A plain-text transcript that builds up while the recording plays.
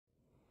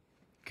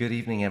Good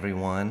evening,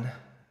 everyone.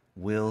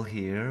 Will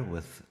here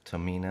with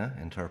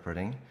Tomina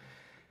interpreting,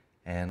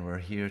 and we're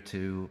here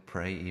to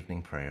pray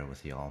evening prayer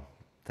with y'all.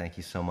 Thank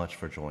you so much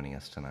for joining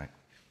us tonight.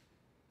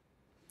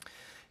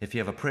 If you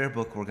have a prayer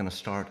book, we're going to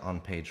start on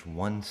page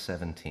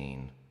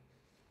 117.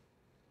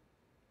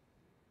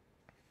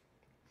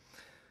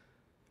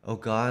 O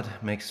God,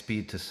 make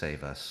speed to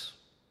save us.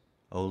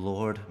 O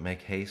Lord,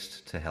 make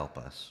haste to help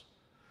us.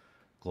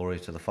 Glory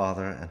to the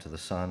Father, and to the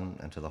Son,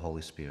 and to the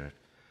Holy Spirit,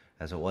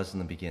 as it was in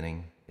the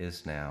beginning,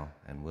 is now,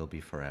 and will be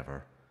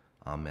forever.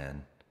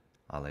 Amen.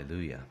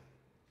 Alleluia.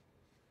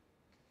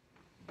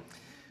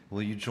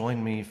 Will you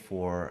join me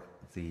for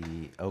the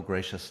O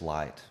Gracious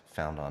Light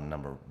found on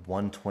number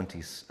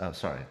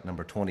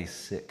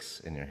 26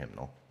 in your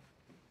hymnal?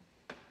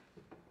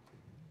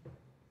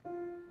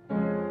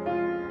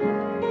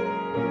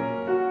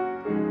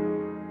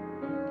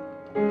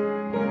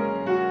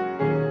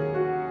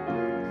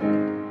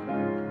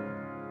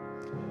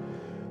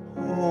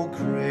 O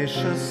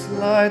gracious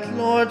light,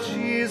 Lord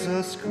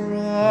Jesus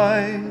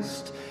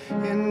Christ,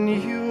 in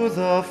you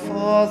the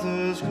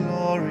Father's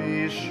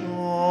glory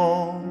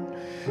shone.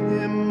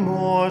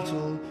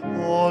 Immortal,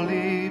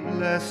 holy,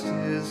 blessed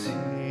is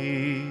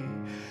he,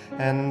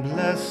 and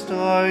blessed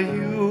are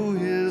you,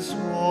 his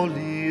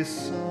holy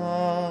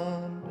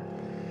Son.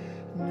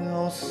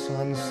 No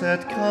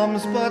sunset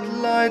comes, but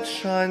light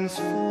shines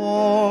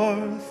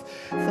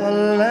forth. The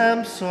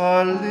lamps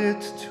are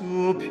lit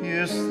to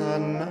pierce the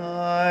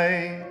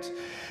night.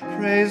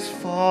 Praise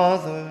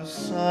Father,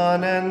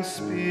 Son, and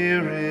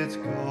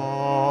Spirit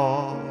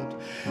God,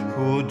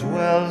 who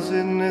dwells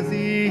in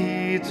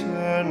the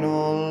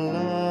eternal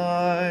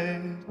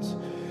light.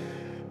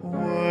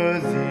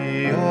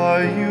 Worthy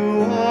are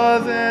you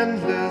of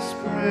endless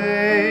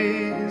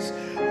praise,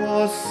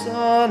 O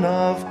Son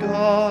of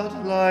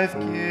God,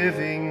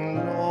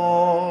 life-giving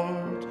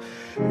Lord.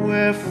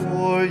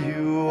 Wherefore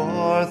you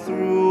are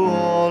through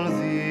all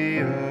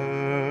the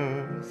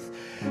earth,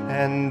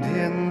 and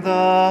in the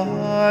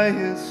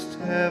highest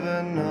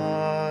heaven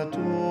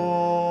adored.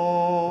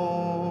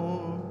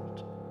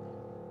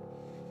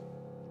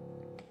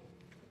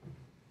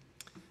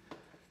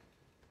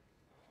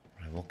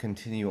 We'll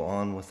continue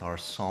on with our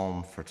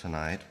psalm for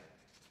tonight,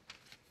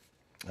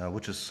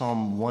 which is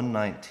Psalm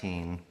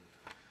 119.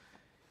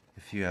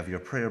 If you have your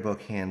prayer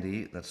book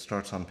handy, that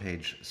starts on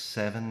page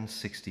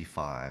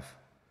 765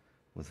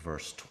 with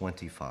verse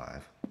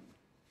 25.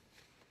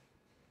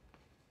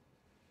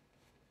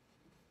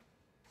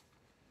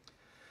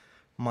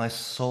 My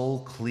soul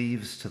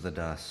cleaves to the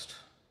dust.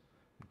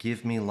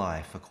 Give me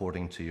life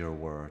according to your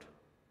word.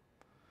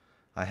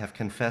 I have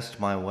confessed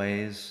my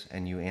ways,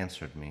 and you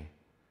answered me.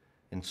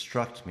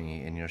 Instruct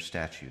me in your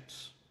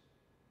statutes.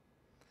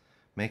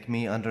 Make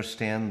me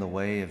understand the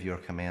way of your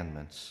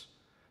commandments,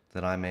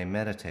 that I may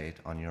meditate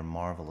on your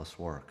marvelous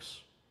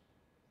works.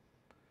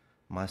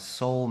 My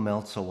soul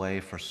melts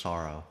away for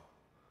sorrow.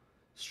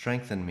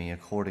 Strengthen me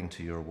according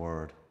to your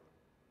word.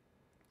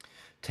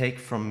 Take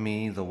from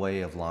me the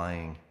way of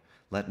lying.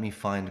 Let me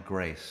find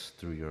grace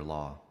through your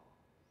law.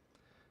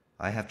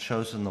 I have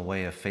chosen the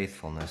way of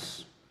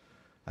faithfulness.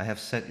 I have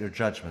set your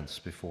judgments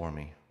before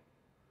me.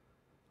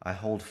 I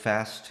hold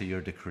fast to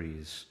your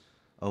decrees.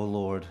 O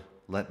Lord,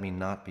 let me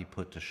not be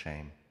put to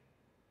shame.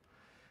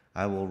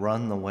 I will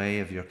run the way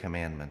of your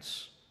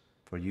commandments,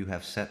 for you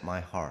have set my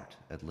heart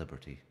at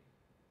liberty.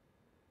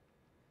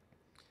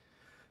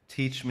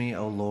 Teach me,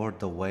 O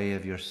Lord, the way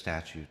of your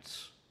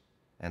statutes,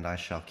 and I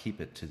shall keep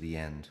it to the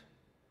end.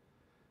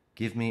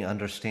 Give me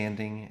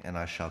understanding, and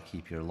I shall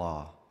keep your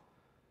law.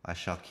 I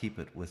shall keep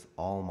it with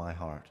all my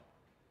heart.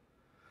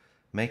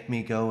 Make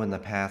me go in the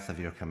path of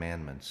your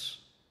commandments,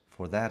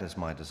 for that is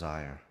my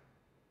desire.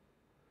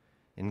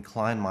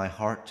 Incline my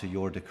heart to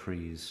your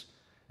decrees,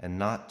 and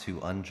not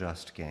to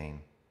unjust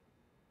gain.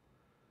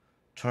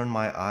 Turn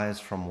my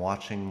eyes from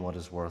watching what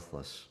is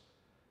worthless.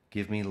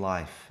 Give me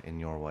life in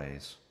your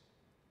ways.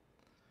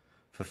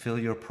 Fulfill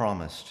your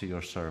promise to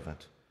your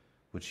servant,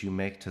 which you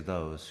make to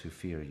those who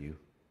fear you.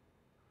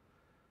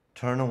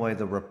 Turn away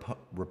the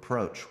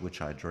reproach which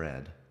I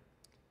dread,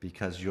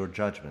 because your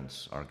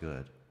judgments are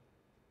good.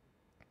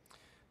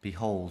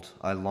 Behold,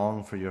 I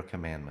long for your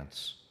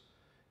commandments.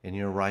 In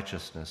your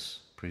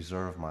righteousness,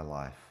 preserve my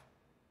life.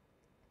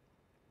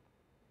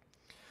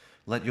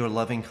 Let your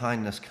loving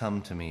kindness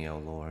come to me, O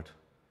Lord,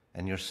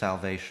 and your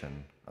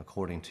salvation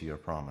according to your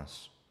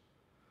promise.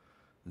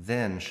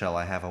 Then shall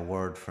I have a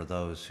word for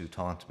those who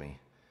taunt me,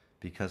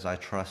 because I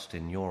trust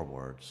in your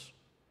words.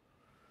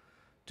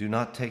 Do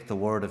not take the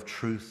word of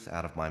truth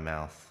out of my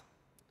mouth,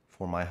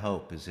 for my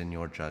hope is in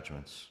your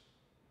judgments.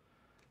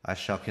 I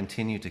shall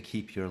continue to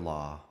keep your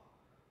law.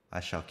 I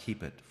shall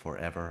keep it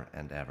forever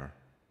and ever.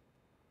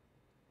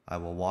 I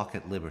will walk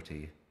at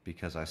liberty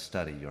because I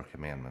study your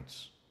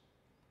commandments.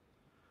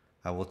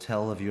 I will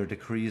tell of your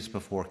decrees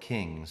before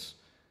kings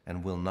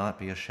and will not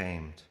be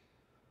ashamed.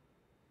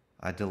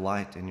 I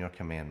delight in your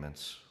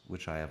commandments,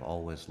 which I have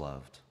always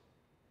loved.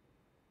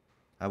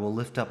 I will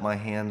lift up my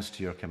hands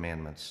to your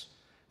commandments,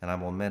 and I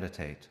will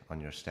meditate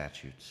on your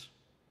statutes.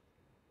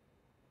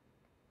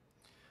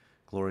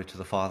 Glory to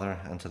the Father,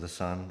 and to the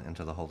Son, and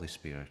to the Holy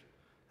Spirit,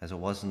 as it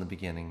was in the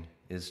beginning,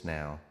 is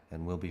now,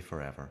 and will be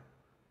forever.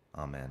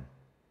 Amen.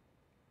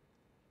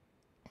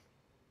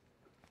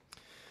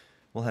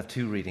 We'll have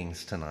two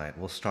readings tonight.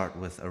 We'll start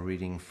with a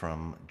reading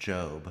from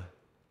Job,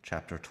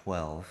 chapter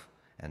 12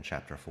 and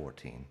chapter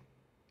 14.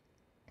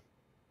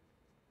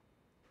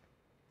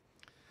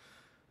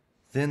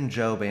 Then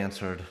Job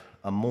answered,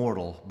 "A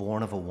mortal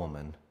born of a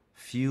woman,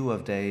 few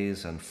of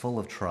days and full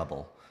of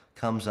trouble,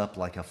 comes up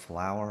like a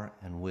flower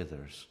and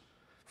withers,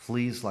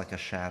 flees like a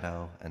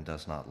shadow and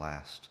does not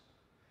last.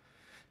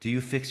 Do you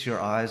fix your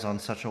eyes on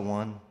such a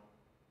one?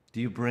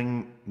 Do you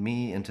bring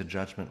me into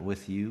judgment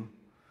with you?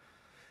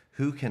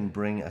 Who can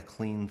bring a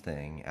clean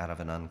thing out of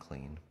an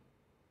unclean?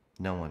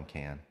 No one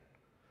can.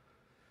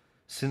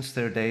 Since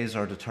their days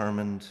are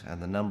determined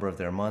and the number of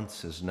their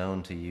months is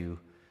known to you,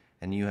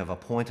 and you have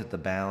appointed the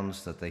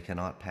bounds that they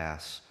cannot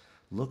pass,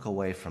 look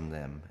away from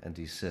them and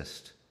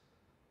desist,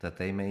 that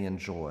they may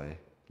enjoy,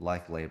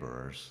 like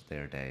laborers,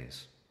 their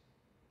days.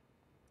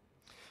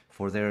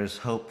 For there is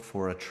hope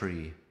for a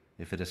tree,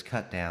 if it is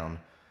cut down,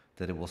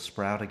 that it will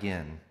sprout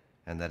again,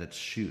 and that its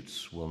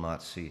shoots will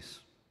not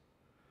cease.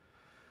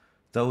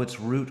 Though its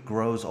root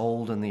grows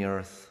old in the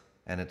earth,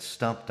 and its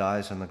stump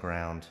dies in the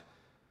ground,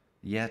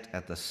 yet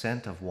at the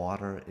scent of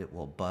water it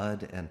will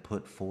bud and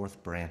put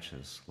forth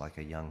branches like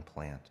a young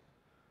plant.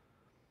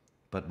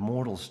 But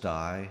mortals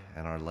die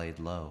and are laid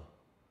low.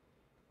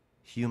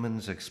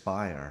 Humans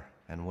expire,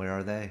 and where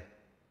are they?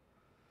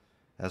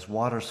 As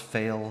waters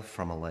fail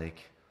from a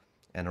lake,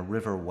 and a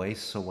river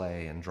wastes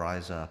away and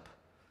dries up,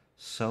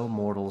 so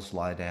mortals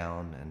lie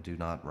down and do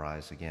not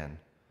rise again.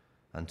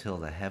 Until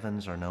the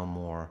heavens are no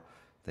more,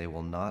 they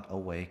will not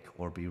awake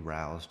or be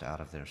roused out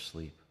of their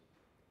sleep.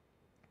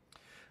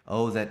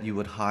 Oh, that you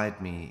would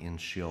hide me in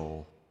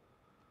Sheol,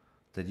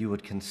 that you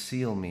would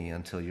conceal me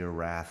until your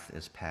wrath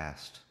is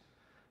past,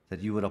 that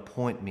you would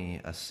appoint me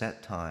a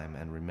set time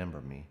and remember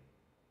me.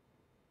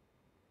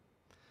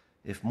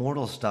 If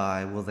mortals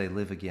die, will they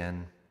live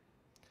again?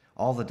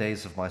 All the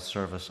days of my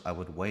service I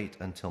would wait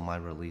until my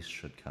release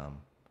should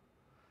come.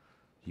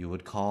 You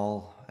would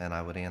call, and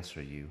I would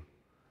answer you.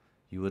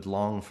 You would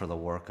long for the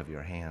work of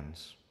your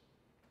hands.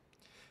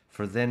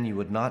 For then you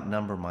would not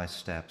number my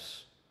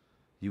steps.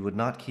 You would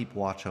not keep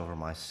watch over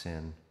my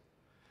sin.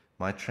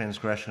 My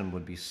transgression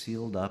would be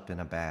sealed up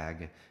in a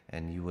bag,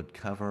 and you would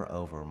cover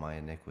over my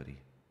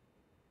iniquity.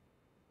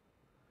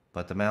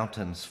 But the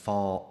mountain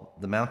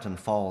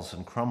falls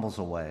and crumbles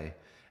away,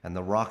 and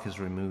the rock is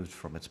removed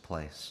from its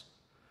place.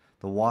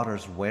 The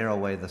waters wear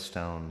away the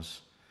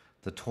stones.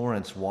 The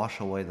torrents wash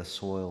away the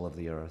soil of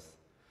the earth.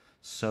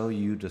 So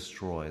you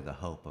destroy the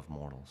hope of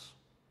mortals.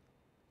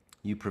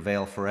 You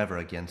prevail forever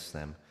against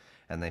them,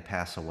 and they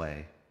pass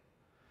away.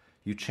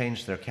 You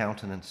change their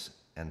countenance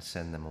and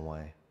send them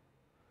away.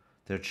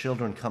 Their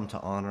children come to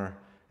honor,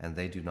 and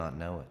they do not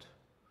know it.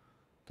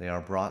 They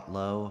are brought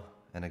low,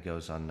 and it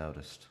goes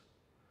unnoticed.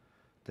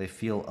 They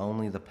feel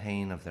only the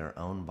pain of their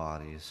own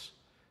bodies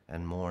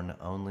and mourn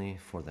only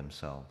for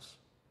themselves.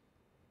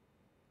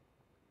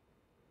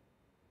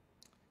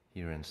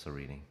 Here ends the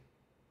reading.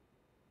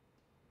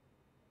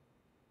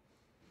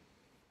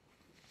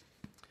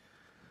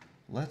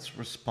 Let's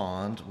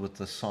respond with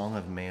the Song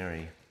of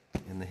Mary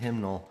in the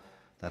hymnal.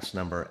 That's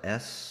number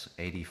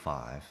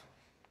S185.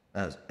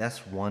 I'm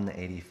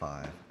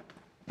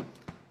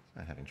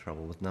having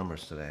trouble with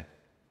numbers today.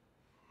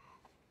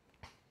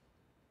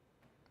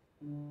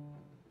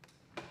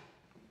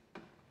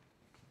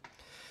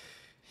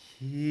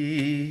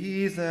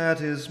 He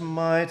that is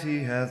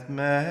mighty hath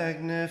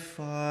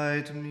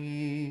magnified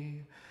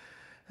me,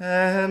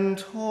 and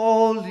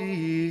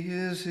holy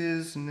is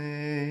his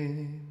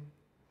name.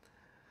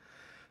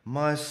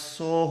 My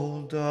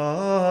soul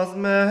doth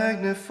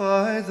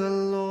magnify the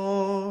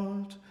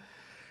Lord,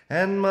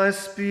 and my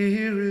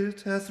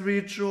spirit hath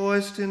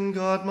rejoiced in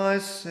God my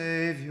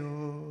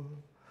Saviour.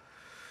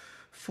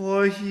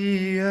 For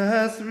he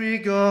hath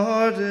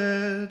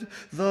regarded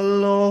the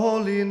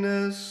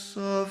lowliness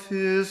of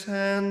his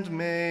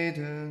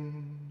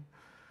handmaiden.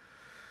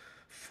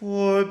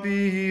 For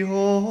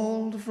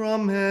behold,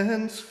 from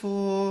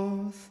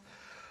henceforth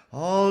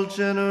all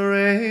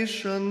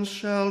generations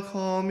shall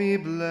call me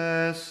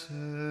blessed.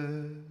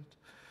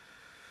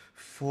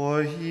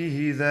 For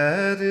he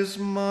that is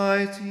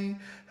mighty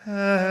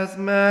hath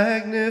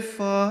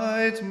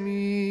magnified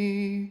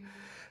me,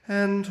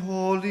 and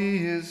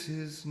holy is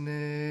his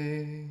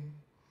name.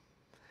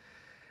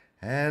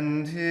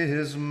 And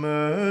his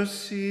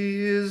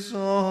mercy is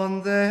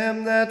on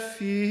them that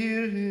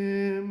fear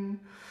him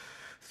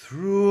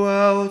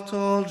throughout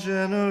all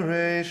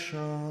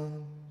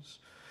generations.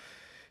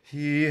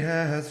 He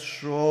hath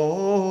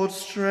showed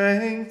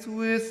strength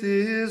with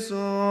his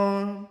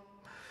arm.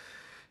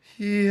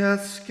 He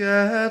hath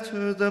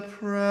scattered the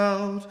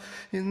proud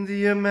in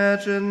the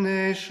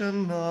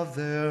imagination of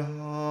their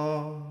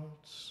hearts.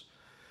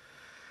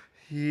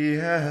 He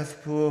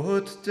hath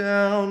put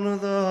down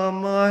the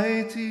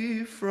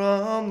mighty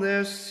from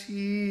their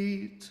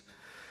seat,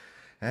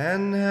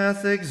 and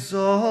hath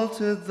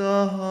exalted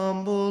the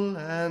humble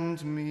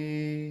and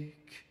meek.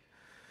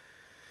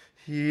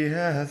 He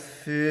hath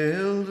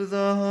filled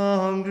the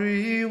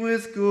hungry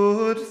with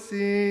good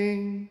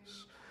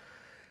things,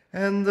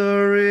 and the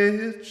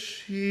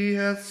rich he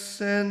hath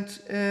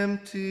sent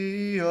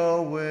empty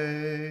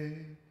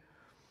away.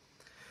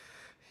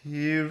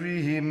 He,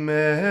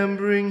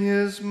 remembering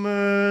his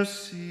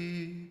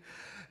mercy,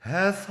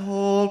 hath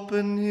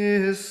holpen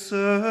his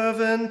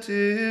servant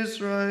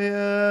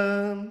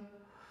Israel,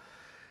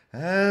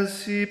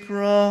 as he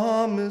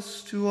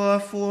promised to our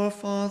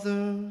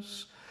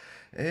forefathers,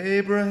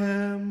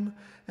 Abraham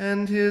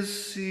and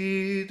his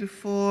seed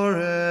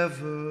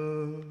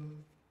forever.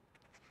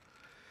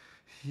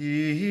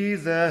 He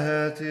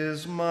that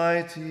is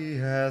mighty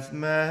hath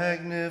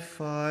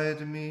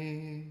magnified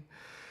me,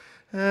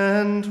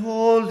 and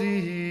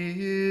holy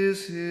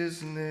is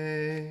his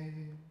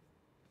name.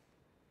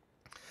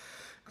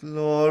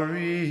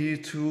 Glory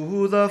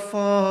to the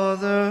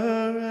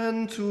Father,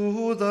 and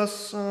to the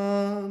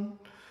Son,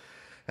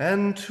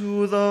 and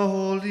to the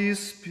Holy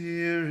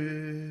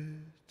Spirit,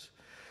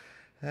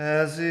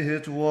 as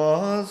it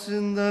was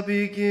in the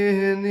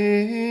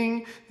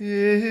beginning,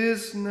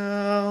 is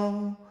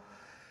now,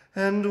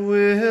 and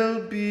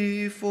will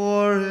be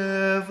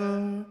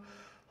forever.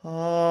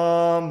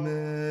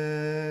 Amen.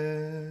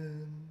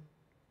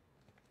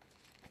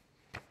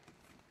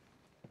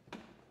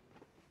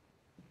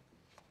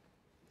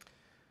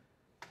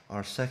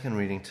 Our second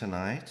reading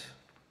tonight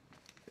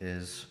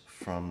is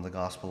from the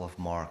Gospel of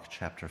Mark,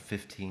 chapter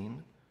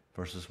 15,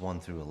 verses 1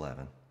 through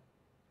 11.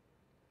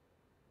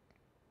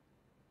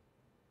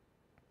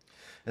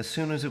 As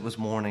soon as it was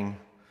morning,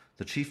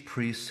 the chief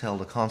priests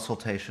held a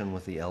consultation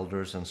with the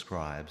elders and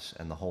scribes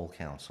and the whole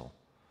council.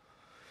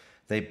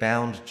 They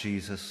bound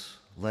Jesus,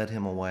 led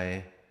him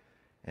away,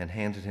 and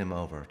handed him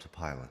over to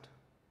Pilate.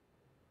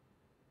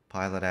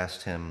 Pilate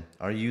asked him,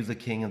 "Are you the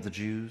king of the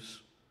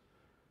Jews?"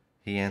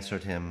 He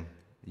answered him,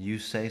 "You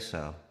say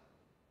so."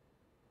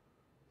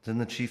 Then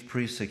the chief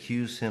priests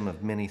accused him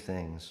of many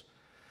things.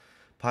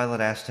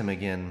 Pilate asked him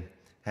again,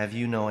 "Have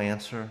you no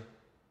answer?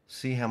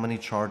 See how many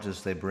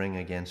charges they bring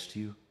against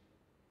you."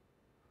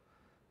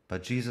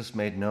 But Jesus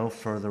made no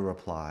further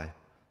reply,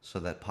 so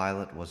that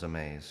Pilate was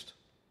amazed.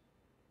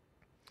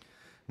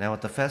 Now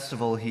at the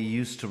festival he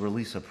used to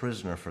release a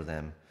prisoner for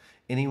them,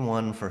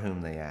 anyone for whom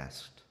they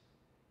asked.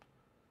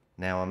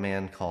 Now a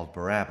man called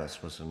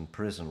Barabbas was in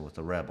prison with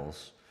the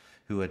rebels,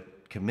 who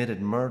had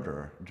committed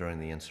murder during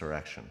the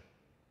insurrection.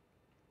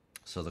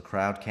 So the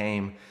crowd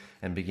came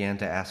and began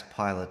to ask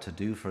Pilate to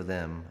do for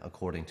them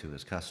according to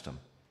his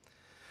custom.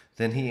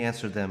 Then he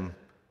answered them,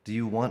 "Do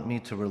you want me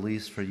to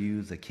release for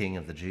you the king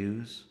of the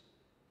Jews?"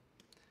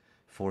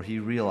 For he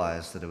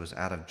realized that it was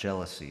out of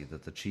jealousy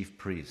that the chief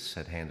priests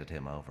had handed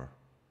him over.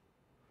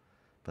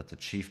 But the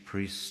chief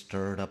priests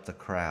stirred up the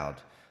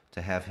crowd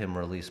to have him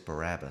release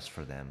Barabbas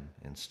for them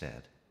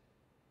instead.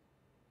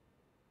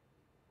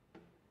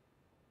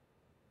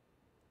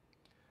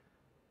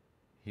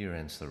 Here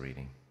ends the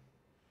reading.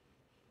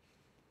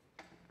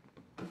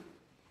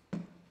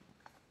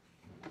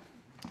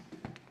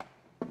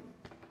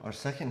 Our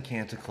second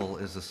canticle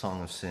is the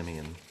Song of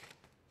Simeon,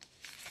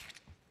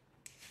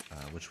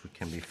 which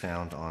can be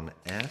found on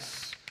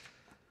S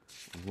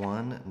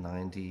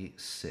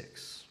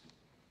 196.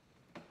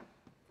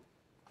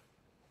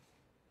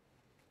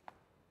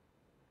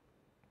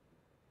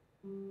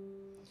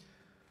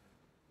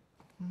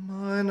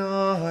 Mine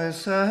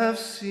eyes have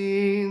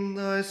seen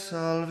thy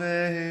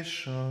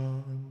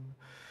salvation,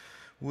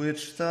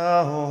 which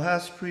thou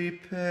hast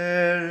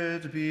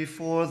prepared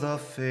before the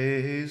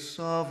face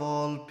of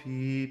all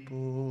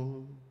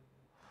people.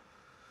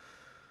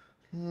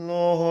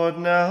 Lord,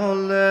 now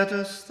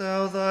lettest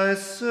thou thy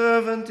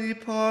servant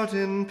depart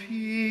in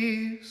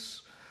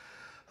peace,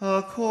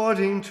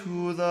 according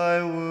to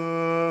thy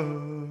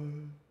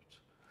word.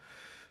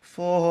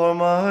 For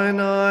mine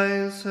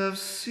eyes have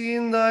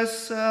seen thy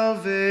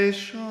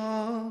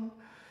salvation,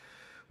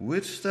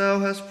 which thou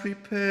hast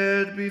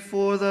prepared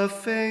before the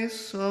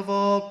face of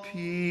all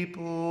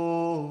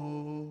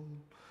people,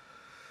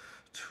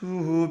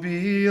 to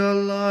be a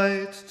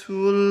light to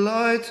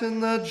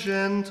lighten the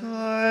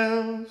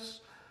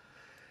Gentiles,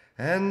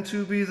 and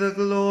to be the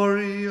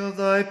glory of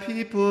thy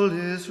people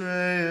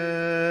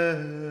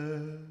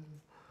Israel.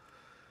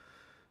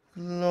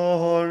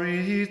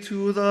 Glory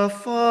to the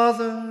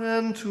Father,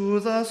 and to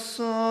the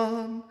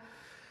Son,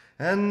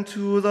 and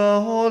to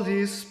the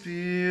Holy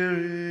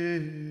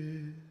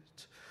Spirit,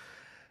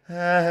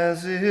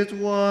 as it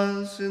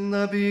was in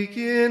the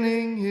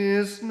beginning,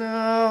 is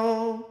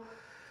now,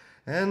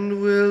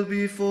 and will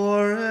be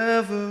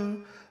forever.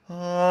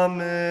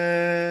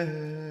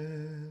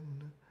 Amen.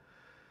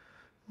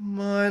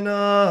 Mine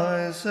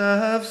eyes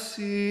have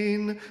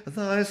seen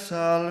thy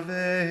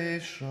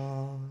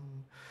salvation,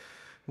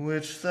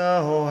 which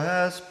thou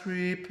hast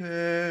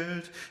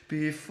prepared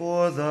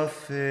before the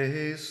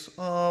face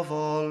of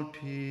all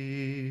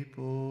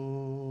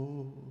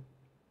people.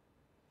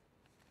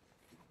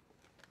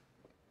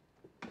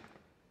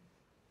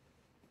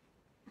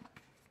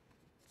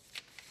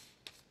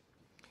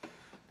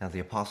 Now the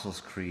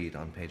Apostles' Creed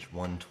on page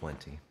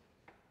 120.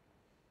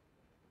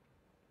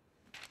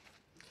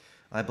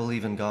 I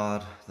believe in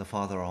God, the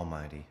Father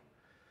Almighty,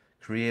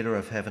 creator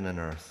of heaven and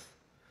earth.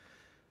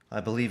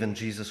 I believe in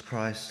Jesus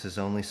Christ, his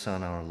only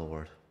Son, our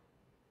Lord.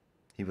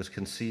 He was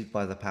conceived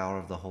by the power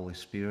of the Holy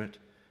Spirit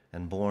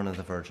and born of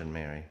the Virgin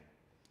Mary.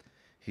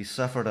 He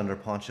suffered under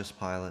Pontius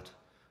Pilate,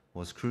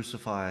 was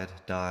crucified,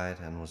 died,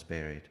 and was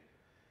buried.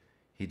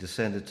 He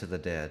descended to the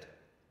dead.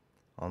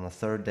 On the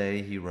third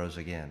day he rose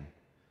again.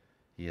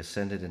 He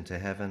ascended into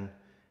heaven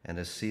and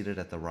is seated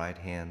at the right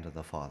hand of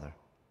the Father.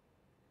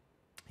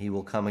 He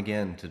will come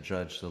again to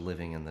judge the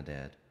living and the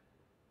dead.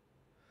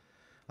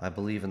 I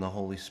believe in the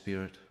Holy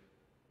Spirit,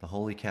 the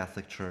Holy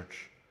Catholic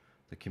Church,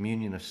 the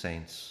communion of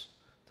saints,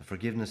 the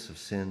forgiveness of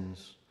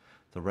sins,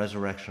 the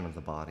resurrection of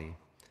the body,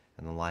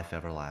 and the life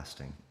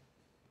everlasting.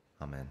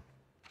 Amen.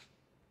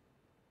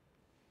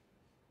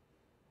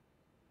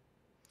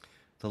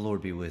 The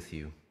Lord be with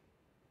you.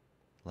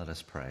 Let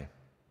us pray.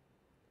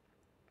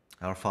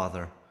 Our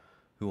Father,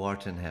 who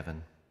art in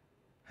heaven,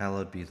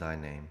 hallowed be thy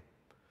name.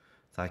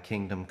 Thy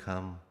kingdom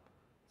come,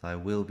 thy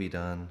will be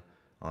done,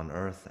 on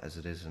earth as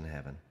it is in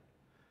heaven.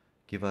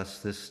 Give us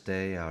this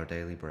day our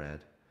daily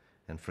bread,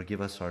 and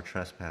forgive us our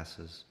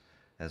trespasses,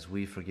 as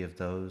we forgive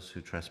those who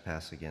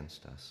trespass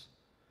against us.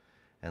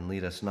 And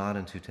lead us not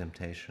into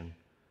temptation,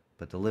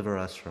 but deliver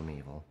us from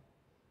evil.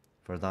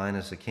 For thine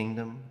is the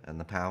kingdom, and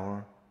the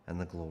power,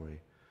 and the glory,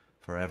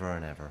 forever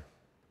and ever.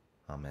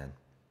 Amen.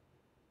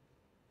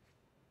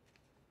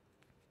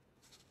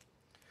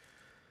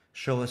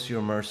 Show us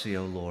your mercy,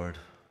 O Lord,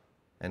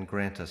 and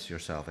grant us your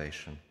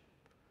salvation.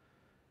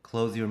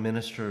 Clothe your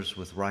ministers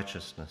with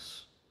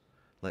righteousness.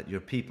 Let your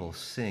people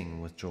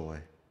sing with joy.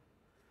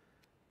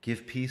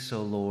 Give peace,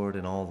 O Lord,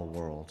 in all the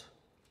world,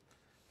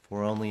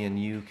 for only in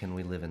you can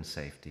we live in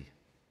safety.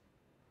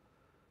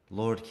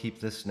 Lord, keep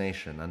this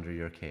nation under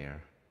your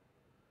care,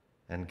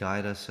 and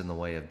guide us in the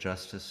way of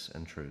justice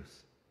and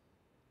truth.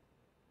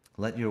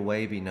 Let your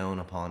way be known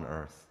upon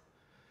earth,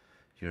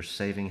 your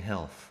saving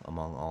health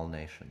among all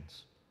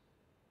nations.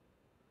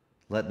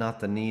 Let not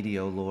the needy,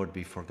 O Lord,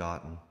 be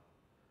forgotten,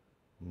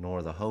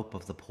 nor the hope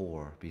of the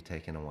poor be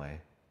taken away.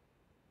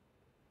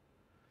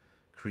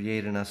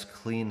 Create in us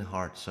clean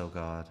hearts, O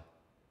God,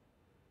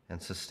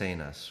 and sustain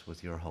us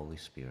with your Holy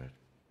Spirit.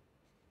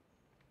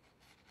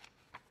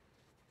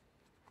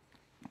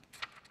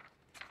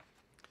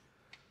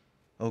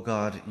 O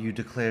God, you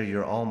declare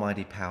your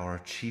almighty power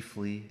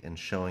chiefly in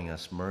showing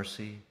us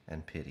mercy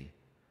and pity.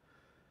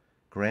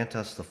 Grant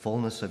us the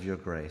fullness of your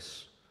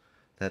grace,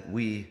 that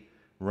we,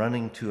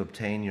 running to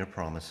obtain your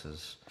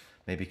promises,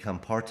 may become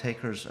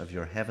partakers of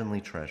your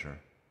heavenly treasure,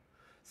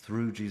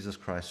 through Jesus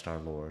Christ our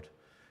Lord,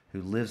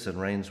 who lives and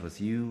reigns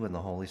with you and the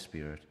Holy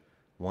Spirit,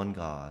 one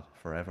God,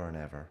 forever and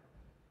ever.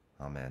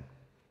 Amen.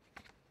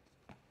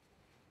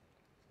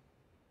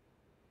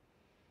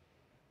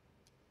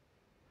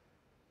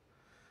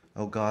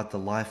 O God, the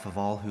life of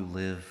all who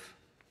live,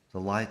 the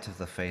light of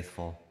the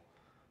faithful,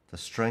 the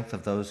strength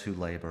of those who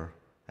labor,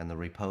 and the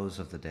repose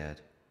of the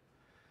dead,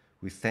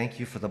 we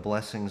thank you for the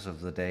blessings of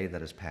the day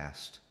that is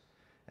past,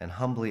 and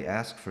humbly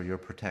ask for your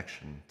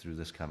protection through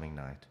this coming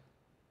night.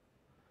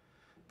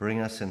 Bring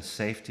us in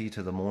safety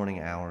to the morning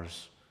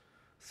hours,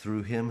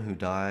 through him who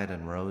died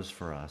and rose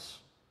for us,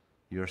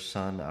 your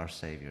Son, our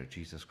Savior,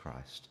 Jesus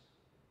Christ.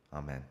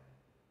 Amen.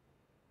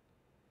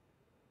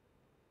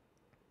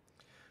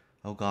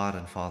 O God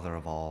and Father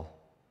of all,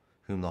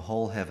 whom the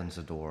whole heavens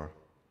adore,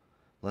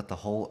 let the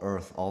whole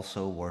earth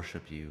also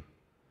worship you,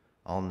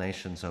 all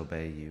nations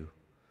obey you,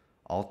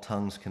 all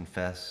tongues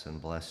confess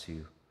and bless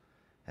you,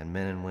 and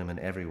men and women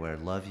everywhere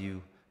love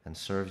you and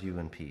serve you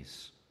in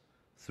peace,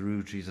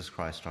 through Jesus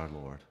Christ our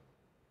Lord.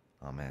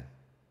 Amen.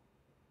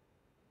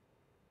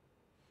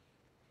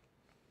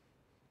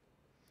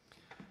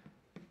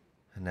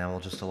 And now we'll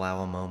just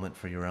allow a moment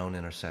for your own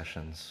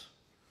intercessions.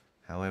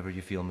 However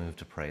you feel moved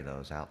to pray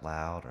those, out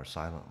loud or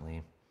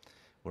silently,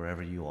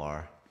 wherever you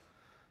are.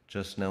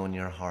 Just know in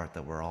your heart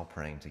that we're all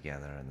praying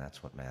together, and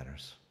that's what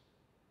matters.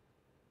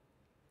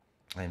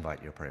 I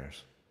invite your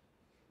prayers.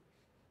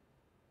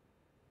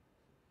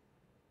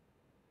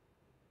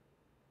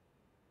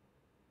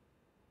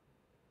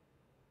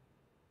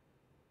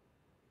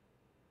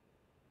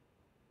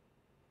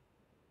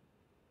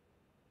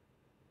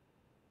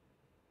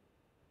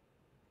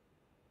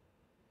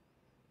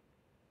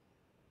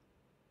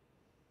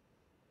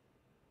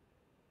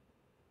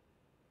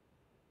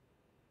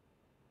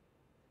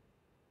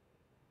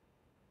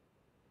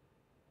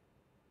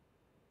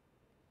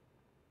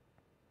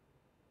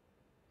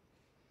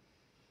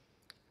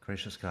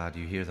 Gracious God,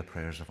 you hear the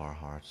prayers of our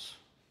hearts.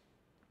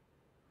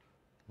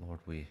 Lord,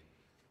 we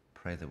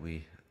pray that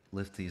we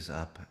lift these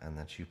up and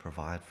that you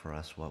provide for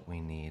us what we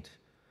need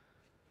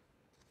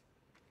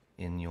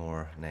in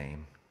your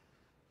name.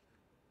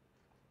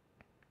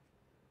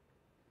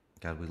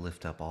 God, we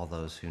lift up all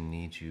those who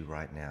need you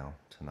right now,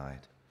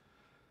 tonight.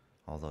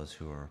 All those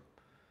who are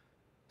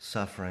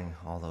suffering,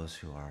 all those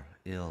who are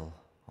ill,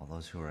 all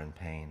those who are in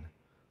pain,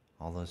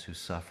 all those who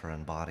suffer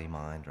in body,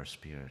 mind, or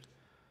spirit.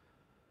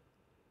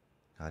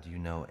 God, you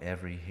know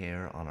every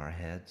hair on our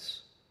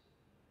heads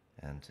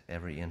and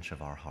every inch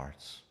of our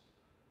hearts.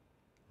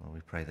 Lord,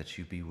 we pray that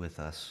you be with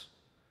us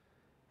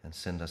and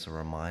send us a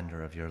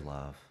reminder of your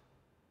love,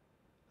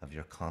 of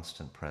your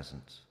constant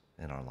presence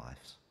in our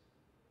lives.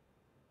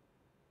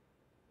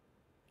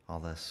 All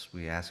this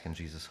we ask in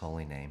Jesus'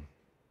 holy name.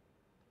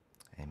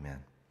 Amen.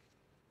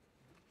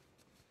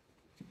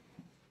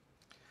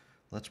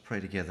 Let's pray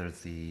together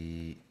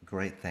the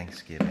Great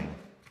Thanksgiving,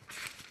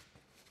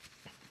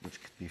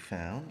 which could be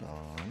found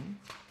on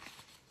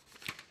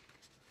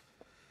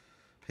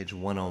page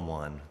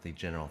 101, the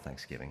General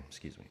Thanksgiving,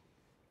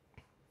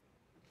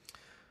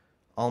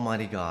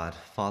 Almighty God,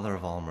 Father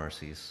of all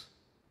mercies,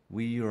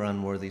 we, your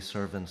unworthy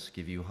servants,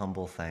 give you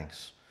humble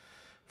thanks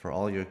for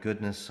all your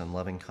goodness and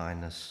loving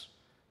kindness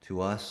to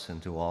us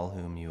and to all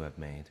whom you have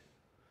made.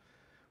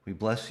 We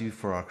bless you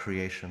for our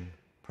creation,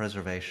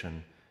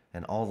 preservation,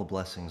 and all the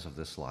blessings of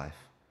this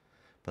life,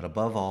 but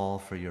above all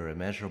for your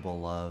immeasurable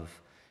love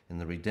in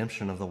the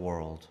redemption of the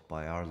world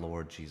by our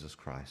Lord Jesus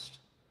Christ,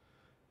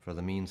 for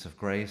the means of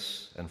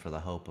grace and for the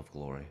hope of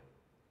glory.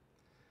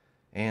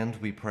 And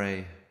we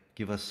pray,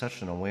 give us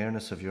such an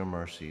awareness of your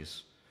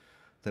mercies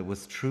that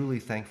with truly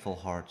thankful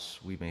hearts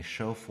we may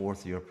show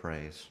forth your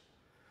praise,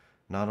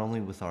 not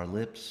only with our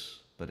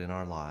lips, but in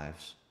our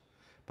lives,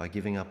 by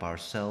giving up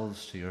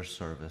ourselves to your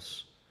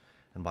service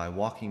and by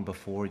walking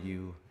before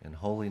you in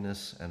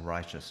holiness and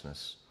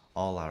righteousness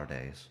all our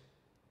days.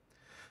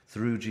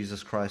 Through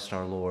Jesus Christ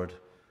our Lord,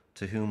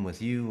 to whom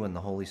with you and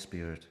the Holy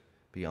Spirit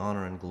be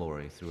honor and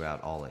glory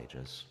throughout all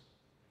ages.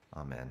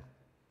 Amen.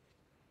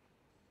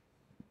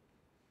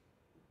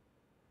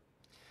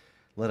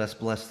 Let us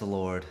bless the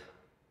Lord.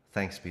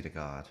 Thanks be to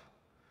God.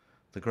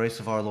 The grace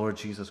of our Lord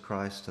Jesus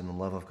Christ and the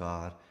love of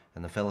God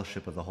and the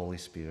fellowship of the Holy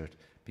Spirit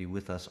be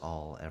with us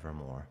all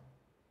evermore.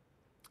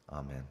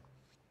 Amen.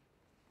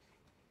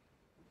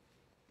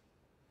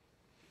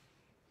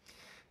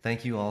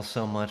 Thank you all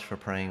so much for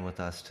praying with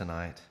us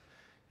tonight.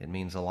 It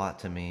means a lot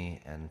to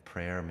me, and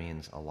prayer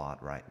means a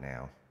lot right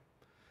now.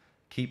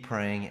 Keep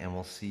praying, and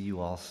we'll see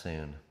you all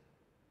soon.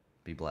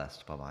 Be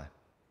blessed. Bye-bye.